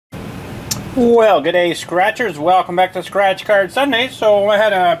Well, good day, Scratchers. Welcome back to Scratch Card Sunday. So I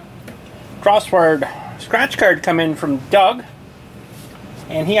had a crossword scratch card come in from Doug,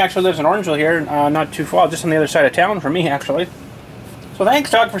 and he actually lives in Orangeville here, not too far, just on the other side of town from me, actually. So thanks,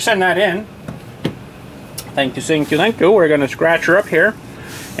 Doug, for sending that in. Thank you, thank you, thank you. We're going to scratch her up here,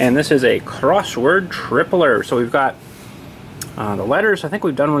 and this is a crossword tripler. So we've got the letters. I think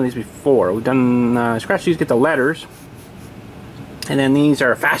we've done one of these before. We've done scratch these, get the letters. And then these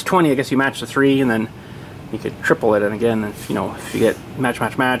are fast 20. I guess you match the 3, and then you could triple it. And again, if you get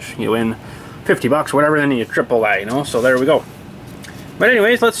match, you win 50 bucks, whatever. Then you triple that, So there we go. But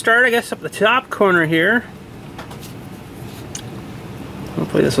anyways, let's start. I guess up the top corner here.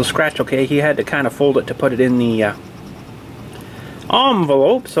 Hopefully this will scratch okay. He had to kind of fold it to put it in the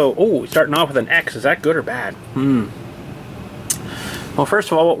envelope. So, oh, starting off with an X. Is that good or bad? Well,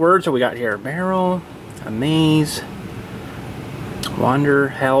 first of all, what words have we got here? Barrel, amaze, wander,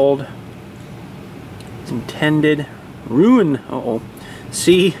 held, intended, ruin,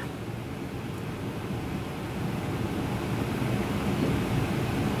 see,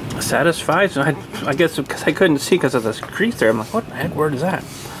 satisfied. So I guess because I couldn't see because of this crease there, I'm like, what the heck word is that?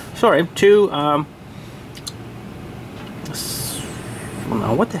 Sorry. 2, well,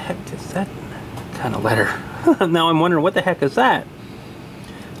 now what the heck is that kind of letter? Now I'm wondering what the heck is that?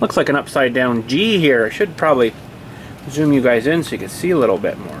 Looks like an upside down G here. I should probably zoom you guys in so you can see a little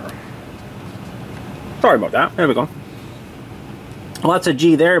bit more. Sorry about that. There we go. Well, that's a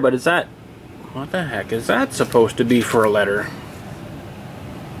G there, but is that... what the heck is that supposed to be for a letter?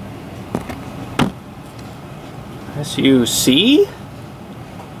 S-U-C?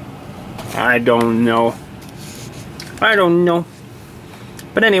 I don't know. I don't know.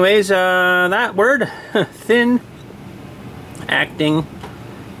 But anyways, that word, thin, acting,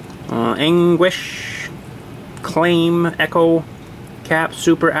 anguish, claim, echo, cap,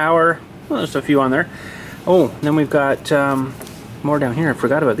 super hour. Well, there's a few on there. Oh, then we've got more down here. I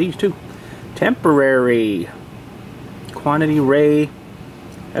forgot about these too. Temporary, quantity, ray,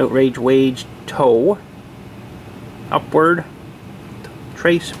 outrage, wage, toe, upward,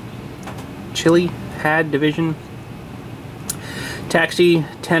 trace, chili, had, division, taxi,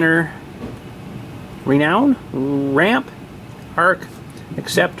 tenor, renown, ramp, arc,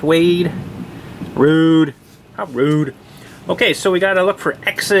 accept, wade, rude. How rude. Okay, so we gotta look for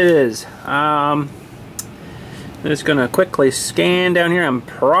X's. I'm just gonna quickly scan down here. I'm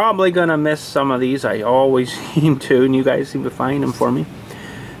probably gonna miss some of these. I always seem to, and you guys seem to find them for me,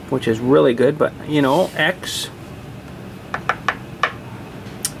 which is really good. But X.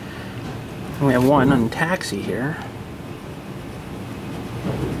 We have one on taxi here.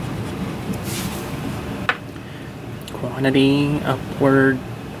 Quantity, upward,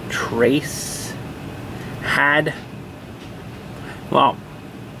 trace, had. Well,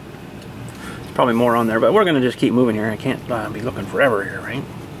 there's probably more on there, but we're going to just keep moving here. I can't be looking forever here, right?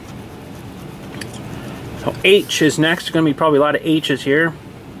 So H is next. There's going to be probably a lot of H's here. I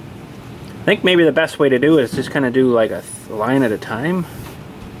think maybe the best way to do it is just kind of do like a line at a time.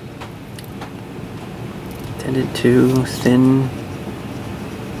 Tended to, thin,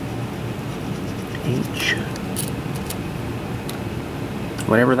 H.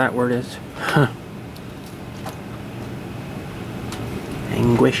 Whatever that word is.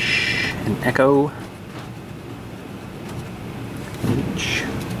 Anguish and echo. H.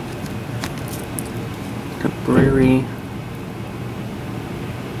 Temporary.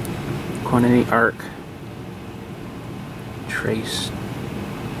 Quantity, arc. Trace.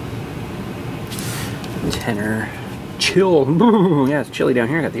 Tenor. Chill. Ooh, yeah, it's chilly down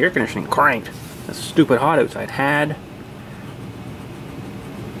here. I got the air conditioning cranked. It's stupid hot outside. Had.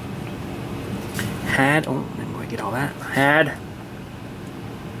 Had. Oh, didn't quite get all that. Had.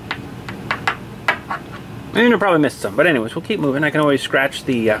 And I probably missed some, but anyways, we'll keep moving. I can always scratch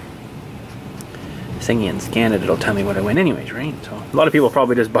the thingy and scan it. It'll tell me what I win anyways, right? So a lot of people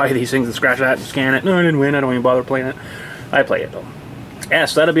probably just buy these things and scratch that and scan it. No, I didn't win. I don't even bother playing it. I play it though. Yeah,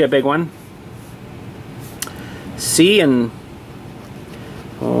 so that'll be a big one. C and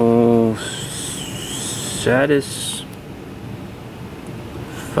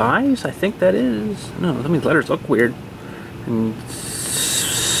satisfies, I think that is. No, that means letters look weird. And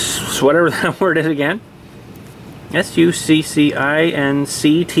whatever that word is again. S-U-C-C-I-N-C-T.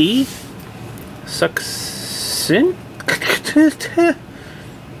 Succint?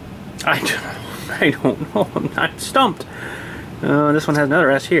 I don't know. I'm not stumped. This one has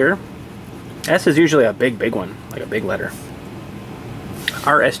another S here. S is usually a big one, like a big letter.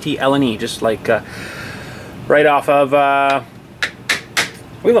 R-S-T-L-N-E, just like right off of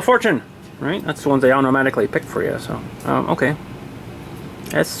Wheel of Fortune, right? That's the ones they automatically pick for you. So okay.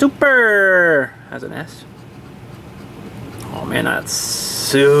 That's super. Has an S. Oh man, that's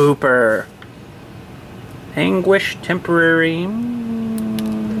super. Anguish, temporary.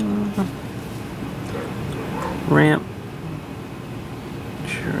 Ramp.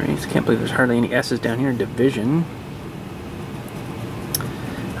 Trace. Can't believe there's hardly any S's down here. Division.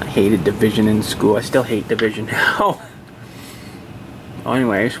 I hated division in school. I still hate division now. Well,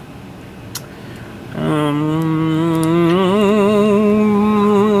 anyways.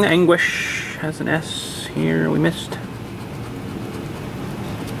 Anguish has an S here. We missed.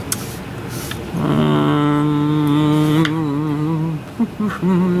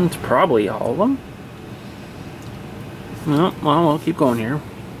 It's probably all of them. Oh, well, we'll keep going here.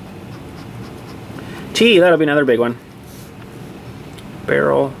 T, that'll be another big one.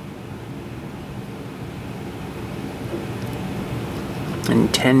 Barrel.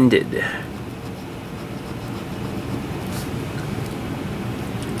 Intended.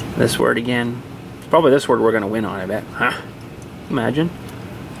 This word again. It's probably this word we're going to win on, I bet. Huh? Imagine.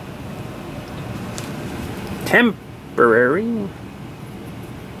 Temporary.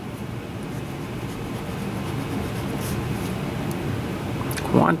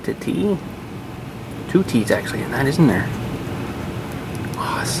 Quantity. 2 T's actually in that, isn't there?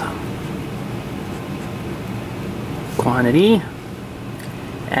 Awesome. Quantity.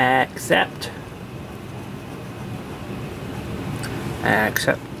 Accept.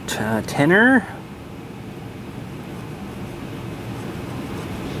 Accept. Tenor.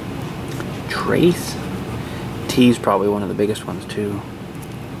 Trace. T's probably one of the biggest ones too.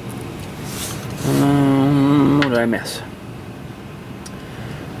 What did I miss?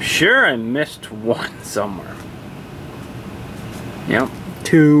 Sure, I missed one somewhere. Yep,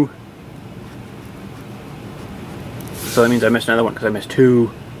 2. So that means I missed another one because I missed 2.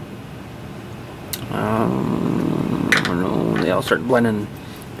 I don't know, they all start blending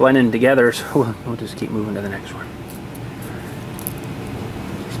together, so we'll just keep moving to the next one.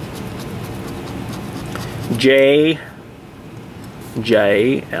 J.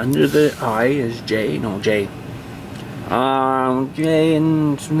 J. Under the I is J. No, J. J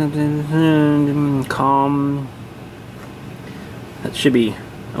and calm. That should be.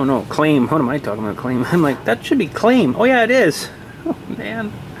 Oh no, claim. What am I talking about? Claim. I'm like, that should be claim. Oh yeah, it is. Oh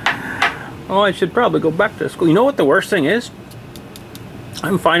man. Oh, I should probably go back to school. You know what the worst thing is?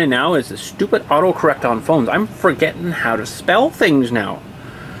 I'm finding now is the stupid autocorrect on phones. I'm forgetting how to spell things now.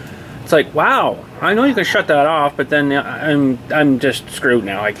 It's like, wow, I know you can shut that off, but then I'm just screwed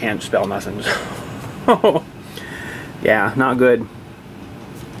now. I can't spell nothing. So, yeah, not good.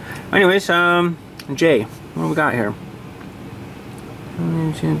 Anyways, J. What do we got here?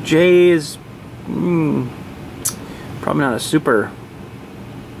 J is probably not a super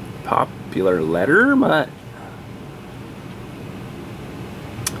popular letter, but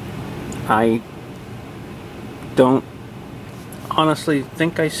I don't honestly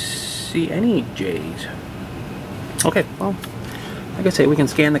think I see any J's. Okay, well, like I say, we can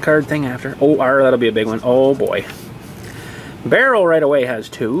scan the card thing after. Oh, R, that'll be a big one. Oh boy. Barrel right away has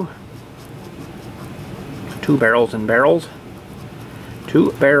 2. 2 barrels in barrels.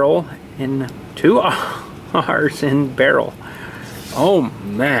 2 barrel in 2 R's in barrel. Oh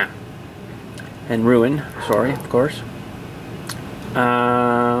man. And ruin, sorry, of course.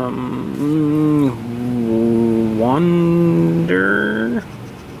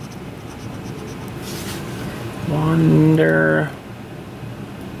 Wonder.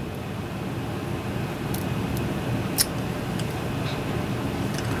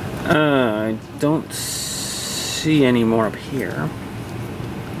 I don't see any more up here.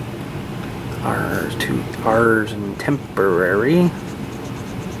 R's, 2 R's and temporary.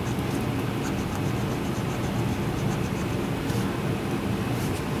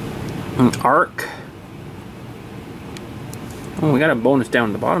 An arc. Oh, we got a bonus down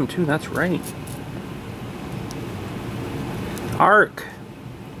at the bottom too, that's right. Arc.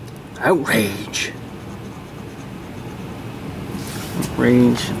 Outrage.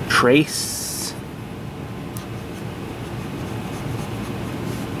 Outrage. Trace.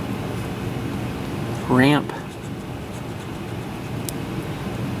 Ramp.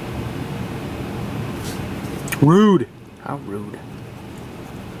 Rude. How rude.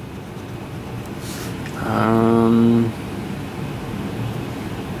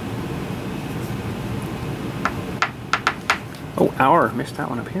 Oh, hour. Missed that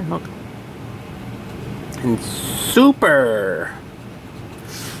one up here. Look. And super.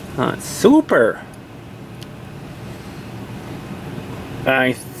 Super.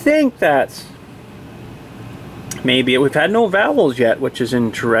 I think that's maybe it. We've had no vowels yet, which is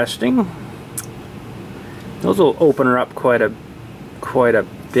interesting. Those will open her up quite quite a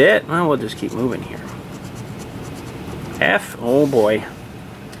bit. Well, we'll just keep moving here. F, oh boy.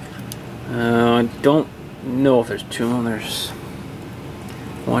 I don't know if there's two. There's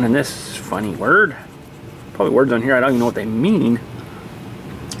one in this funny word. Probably words on here I don't even know what they mean.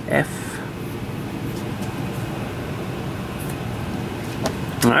 F.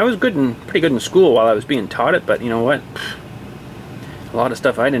 I was pretty good in school while I was being taught it, but you know what? A lot of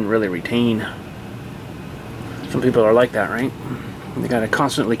stuff I didn't really retain. Some people are like that, right? They gotta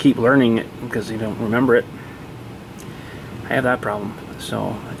constantly keep learning it because they don't remember it. I have that problem.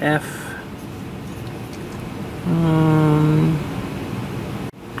 So F.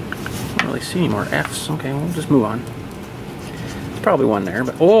 Don't really see any more F's. Okay, we'll just move on. There's probably one there,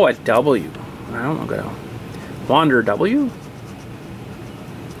 but oh, a W. I don't know. Wander W.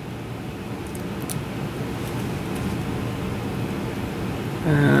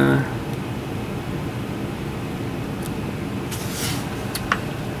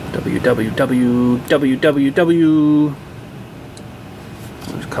 WWW.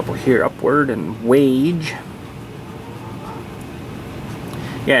 There's a couple here, upward and wage.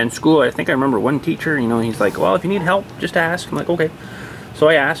 Yeah, in school, I think I remember one teacher, you know, he's like, well, if you need help, just ask. I'm like, okay. So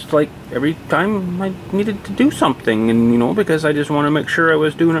I asked, like, every time I needed to do something, and, you know, because I just want to make sure I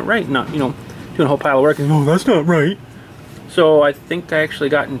was doing it right, not, you know, doing a whole pile of work and, oh, that's not right. So I think I actually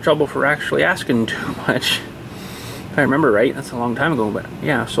got in trouble for actually asking too much. If I remember right, that's a long time ago, but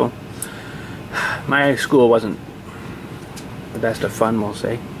yeah, so my school wasn't the best of fun, we'll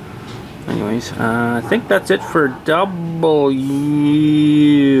say. Anyways, I think that's it for W's,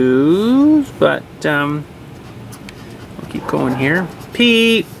 but we'll keep going here.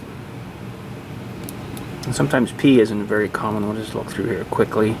 P. And sometimes P isn't very common. We'll just look through here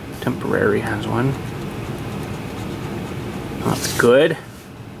quickly. Temporary has one. That's good.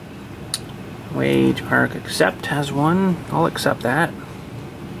 Wage, arc, accept has one. I'll accept that.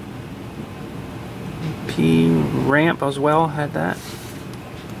 P, ramp as well had that.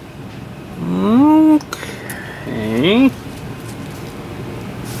 Okay.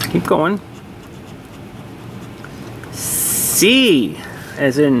 Keep going. C,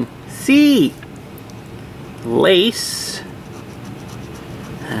 as in C. Lace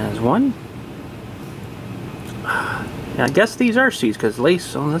has one. I guess these are C's because lace,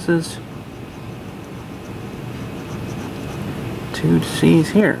 so this is two C's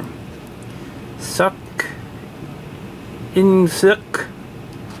here. Suck. Insuck.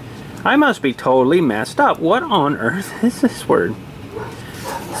 I must be totally messed up. What on earth is this word?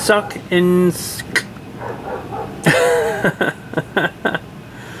 Suck in.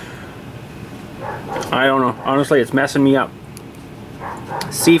 I don't know. Honestly, it's messing me up.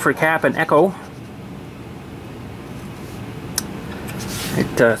 C for cap and echo.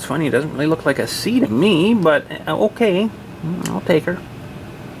 It's funny, it doesn't really look like a C to me, but okay. I'll take her.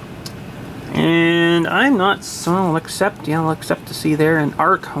 And I'm not, so I'll accept, yeah, I'll accept the C there. And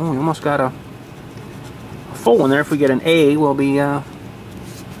arc, oh, we almost got a full one there. If we get an A, we'll be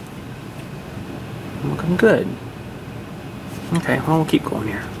looking good. Okay, well, we'll keep going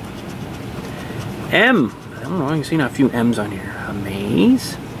here. M, I don't know, you can see a few M's on here.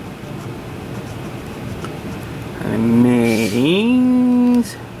 Amaze.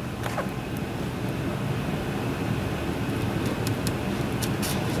 Amaze.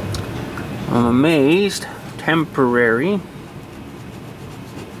 I'm amazed. Temporary.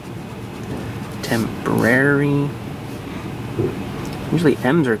 Temporary. Usually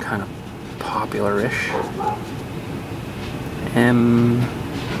M's are kind of popular-ish. M.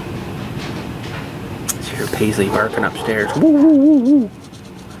 Let's hear Paisley barking upstairs. Woo, woo, woo, woo.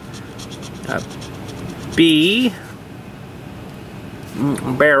 B.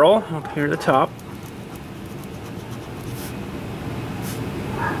 Barrel up here at the top.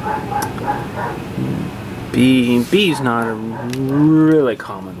 B's not a really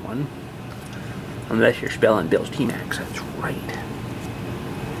common one. Unless you're spelling Billstmaxx, that's right.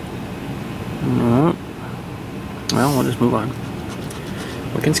 Well, we'll just move on.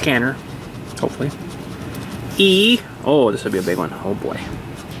 We can scan her, hopefully. E. Oh, this will be a big one. Oh boy.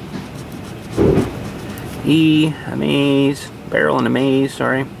 E. Amaze. Barrel and amaze,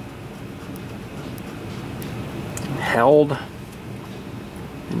 sorry. Held.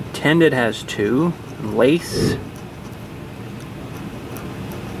 Intended has two. Lace.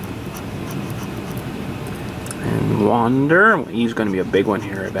 And wander. E's going to be a big one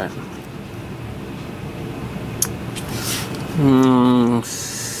here, I bet.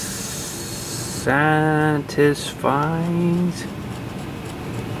 Satisfies.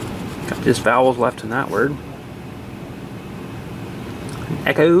 Got just vowels left in that word.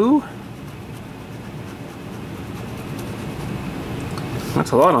 Echo.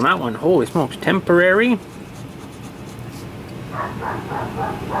 That's a lot on that one. Holy smokes. Temporary.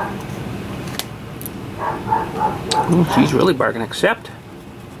 Ooh, she's really barking. Accept.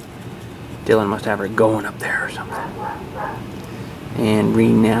 Dylan must have her going up there or something. And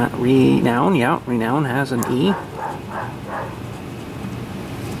renown, yeah, renown has an E.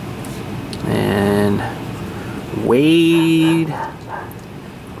 And Wade.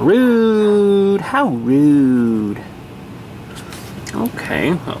 Rude. How rude.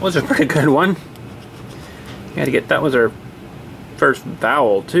 Okay, that was a pretty good one. Gotta get, that was our first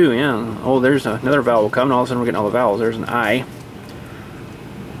vowel too, yeah. Oh, there's another vowel coming. All of a sudden we're getting all the vowels. There's an I.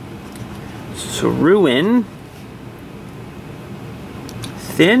 So ruin.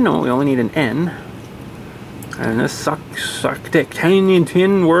 Thin. Oh, we only need an N. And this suck dick tiny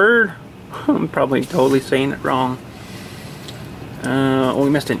tin word. I'm probably totally saying it wrong. Oh, we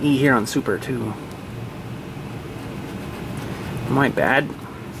missed an E here on super too. My bad.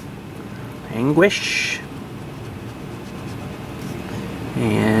 Anguish.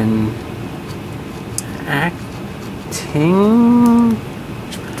 And acting.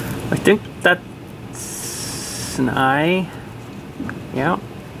 I think that's an I. Yeah.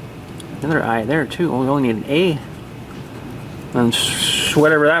 Another I there too. Oh, we only need an A. And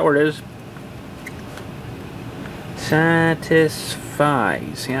whatever that word is.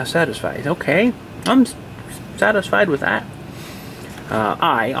 Satisfies. Yeah, satisfies. Okay. I'm satisfied with that.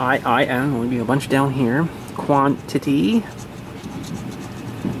 And we'll be a bunch down here. Quantity.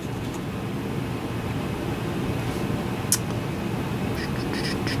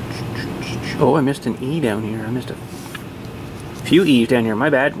 Oh, I missed an E down here. I missed a few E's down here. My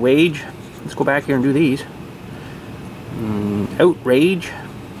bad. Wage. Let's go back here and do these. Outrage.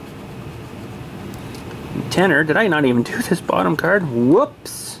 Tenor. Did I not even do this bottom card?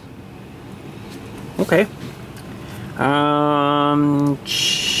 Whoops. Okay.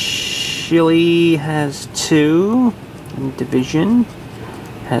 Chili has 2. And division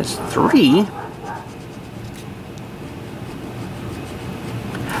has 3.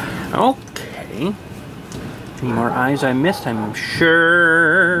 Okay. Any more I's I missed? I'm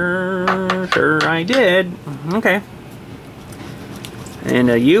sure I did. Okay. And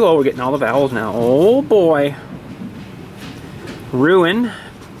U, oh, we're getting all the vowels now. Oh boy. Ruin.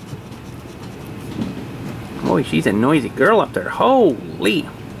 Boy, she's a noisy girl up there. Holy.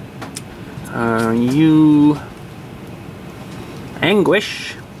 U.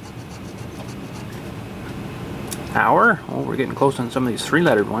 Anguish. Hour. Oh, we're getting close on some of these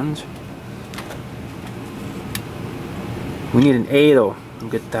 3-lettered ones. We need an A though. We'll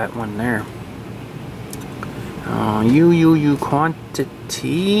get that one there. U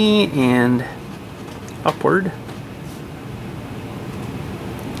quantity and upward.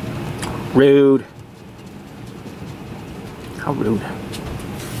 Rude. How rude.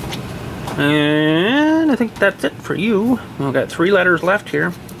 And I think that's it for you. We've got 3 letters left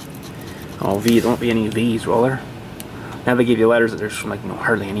here. Oh, V. There won't be any V's, will there? Now they give you letters that there's like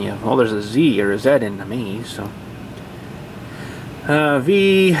hardly any of. Well, there's a Z or a Z in the me, so.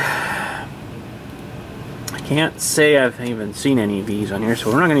 V. I can't say I've even seen any V's on here,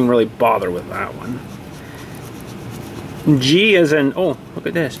 so we're not going to really bother with that one. G as in, oh, look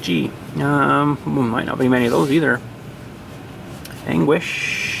at this, G. Might not be many of those either.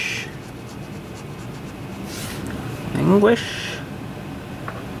 Anguish. Anguish.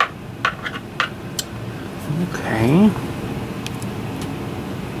 Okay.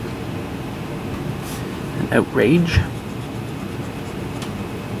 An outrage.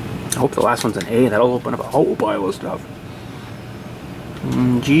 I hope the last one's an A. That'll open up a whole pile of stuff.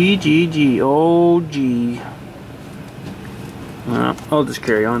 G. Oh, G. I'll just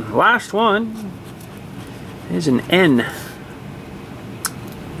carry on. Last one is an N.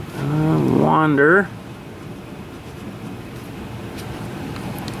 Wander.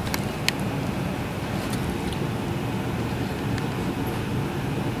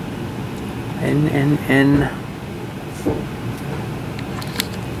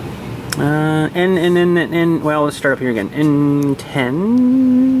 N. Well, let's start up here again.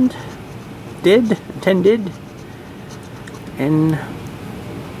 Intended.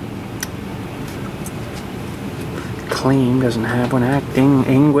 Claim doesn't have one. Acting.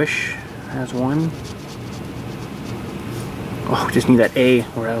 Anguish has one. Oh, just need that A.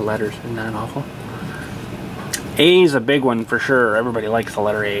 We're out of letters. Isn't that awful? A is a big one for sure. Everybody likes the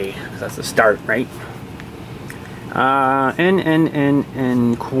letter A because that's the start, right?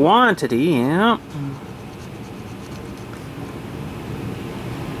 And quantity, yeah.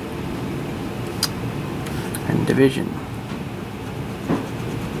 And division.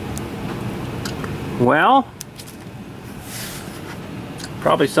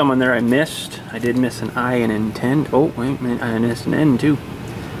 Probably someone there I missed. I did miss an I and an N. Oh, wait a minute. I missed an N too.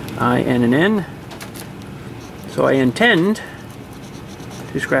 I and an N. So I intend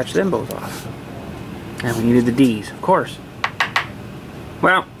to scratch them both off. And we needed the D's, of course.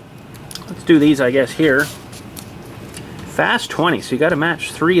 Well, let's do these, I guess, here. Fast 20, so you got to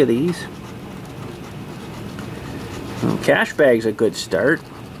match 3 of these. Well, cash bag's a good start.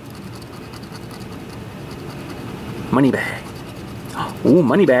 Money bag. Ooh,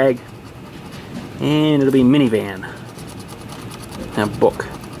 money bag. And it'll be minivan. A book.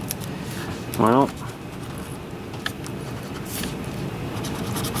 Well,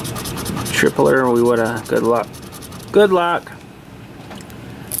 tripler, we woulda. Good luck. Good luck.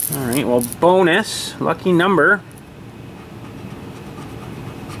 Alright, well, bonus. Lucky number.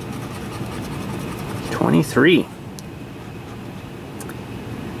 23.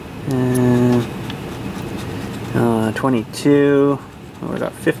 22. Oh, we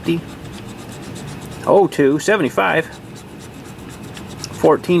got 50. 02, 75.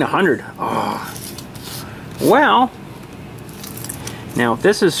 14, 100. Oh. Well, now if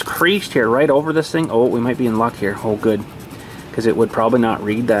this is creased here right over this thing, oh, we might be in luck here. Oh, good. Because it would probably not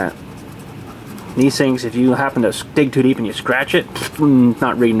read that. These things, if you happen to dig too deep and you scratch it,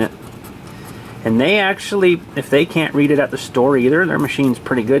 not reading it. And they actually, if they can't read it at the store either, their machine's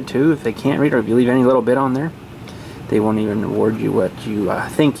pretty good too. If they can't read it, or if you leave any little bit on there, they won't even award you what you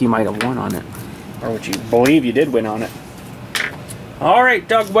think you might have won on it. Or what you believe you did win on it. Alright,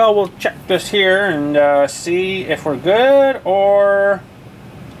 Doug, well, we'll check this here and see if we're good or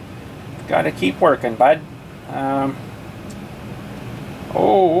gotta keep working, bud.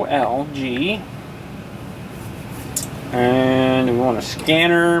 OLG. And we want a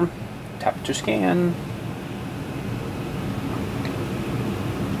scanner. Tap to scan.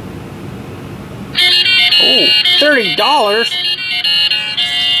 Oh, $30.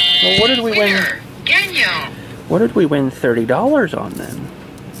 Well, what did we win? What did we win $30 on then?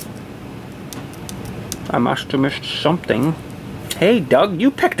 I must have missed something. Hey, Doug,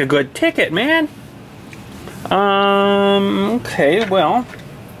 you picked a good ticket, man. Okay, well,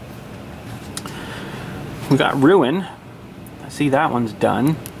 we got Ruin. I see that one's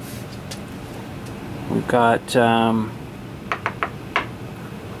done. We've got, I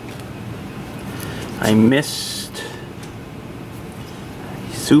missed,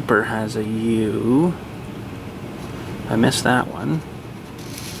 Super has a U. I missed that one.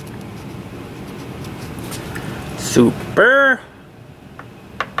 Super.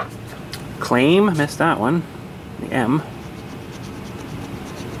 Claim, missed that one. The M.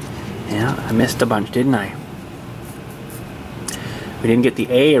 Yeah, I missed a bunch, didn't I? We didn't get the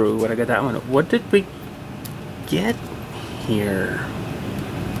A, or we would have got that one. What did we get here?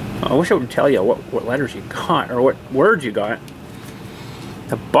 I wish I would tell you what letters you got, or what words you got.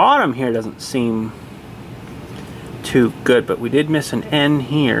 The bottom here doesn't seem too good, but we did miss an N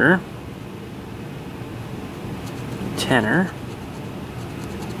here. Tenor.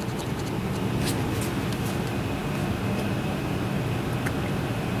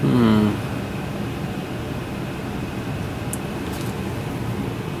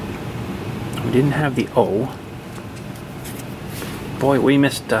 We didn't have the O. Boy, we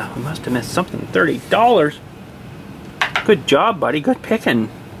missed. We must have missed something. $30. Good job, buddy. Good picking.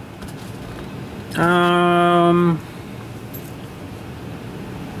 Oh,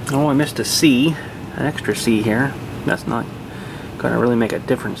 I missed a C. An extra C here. That's not gonna really make a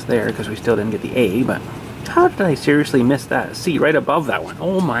difference there because we still didn't get the A. But how did I seriously miss that C right above that one?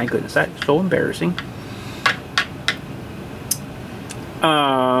 Oh my goodness, that's so embarrassing.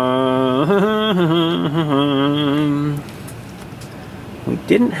 We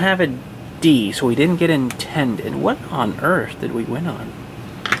didn't have a D, so we didn't get intended. What on earth did we win on?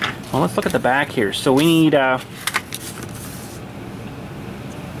 Well, let's look at the back here. So we need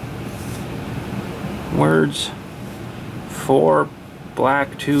words 4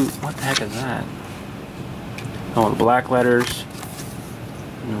 black 2. What the heck is that? Oh, the black letters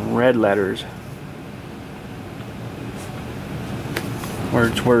and red letters.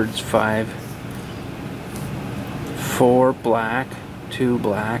 Words 5. 4 black, 2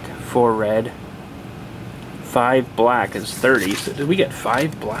 black, 4 red. 5 black is 30. So did we get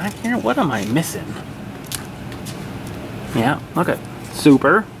 5 black here? What am I missing? Yeah, look at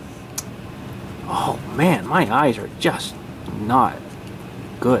Super. Oh man, my eyes are just not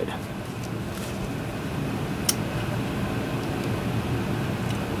good.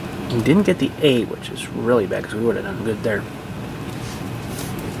 We didn't get the A, which is really bad because we would have done good there.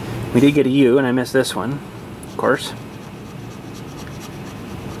 We did get a U, and I missed this one, of course.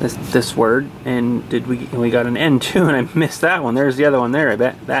 this word, and we got an N too, and I missed that one. There's the other one there. I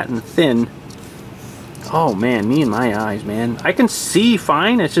bet that and thin. Oh man, me and my eyes, man. I can see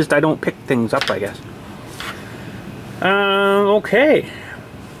fine. It's just I don't pick things up, I guess. Okay.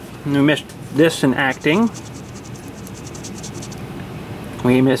 We missed this in acting.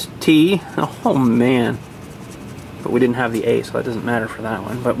 We missed T. Oh man. But we didn't have the A, so that doesn't matter for that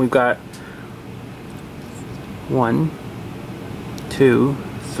one. But we've got 1, 2,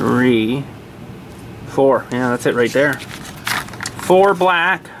 3, 4. Yeah, that's it right there. 4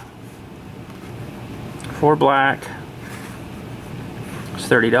 black. 4 black. It's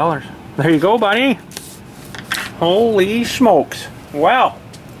 $30. There you go, buddy. Holy smokes. Wow.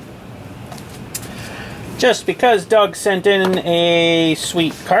 Just because Doug sent in a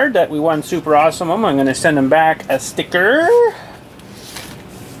sweet card that we won super awesome, I'm going to send him back a sticker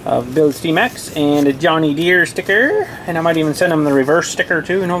of Billstmaxx and a Johnny Deere sticker, and I might even send him the reverse sticker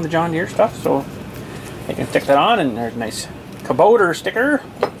too, you know, the John Deere stuff, so they can stick that on. And there's a nice Kubota sticker.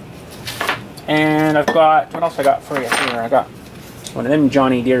 And I've got, what else I got for you here? I got one of them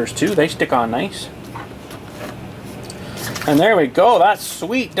Johnny Deeres too. They stick on nice. And there we go. That's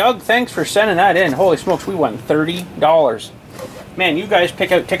sweet, Doug. Thanks for sending that in. Holy smokes, we won $30. Man, you guys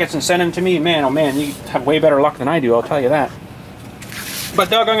pick out tickets and send them to me. Man, oh man, you have way better luck than I do, I'll tell you that. But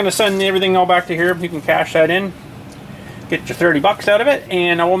Doug, I'm going to send everything all back to here. You can cash that in. Get your 30 bucks out of it.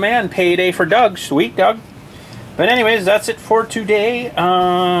 And oh man, payday for Doug. Sweet, Doug. But anyways, that's it for today.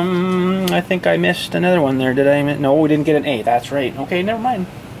 I think I missed another one there. Did I? No, we didn't get an A. That's right. Okay, never mind.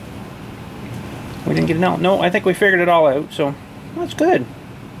 We didn't get an L. No, I think we figured it all out, so that's good.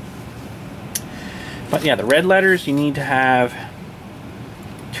 But yeah, the red letters, you need to have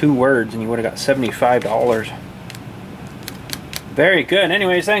 2 words, and you would have got $75. Very good.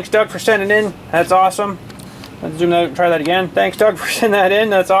 Anyways, thanks, Doug, for sending in. That's awesome. Let's zoom out and try that again. Thanks, Doug, for sending that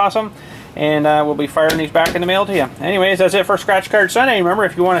in. That's awesome. And we'll be firing these back in the mail to you. Anyways, that's it for Scratch Card Sunday. Remember,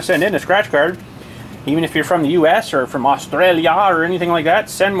 if you want to send in a scratch card, even if you're from the US or from Australia or anything like that,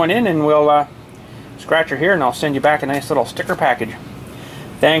 send one in and we'll scratch her here, and I'll send you back a nice little sticker package.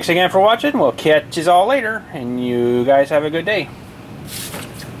 Thanks again for watching. We'll catch you all later, and you guys have a good day.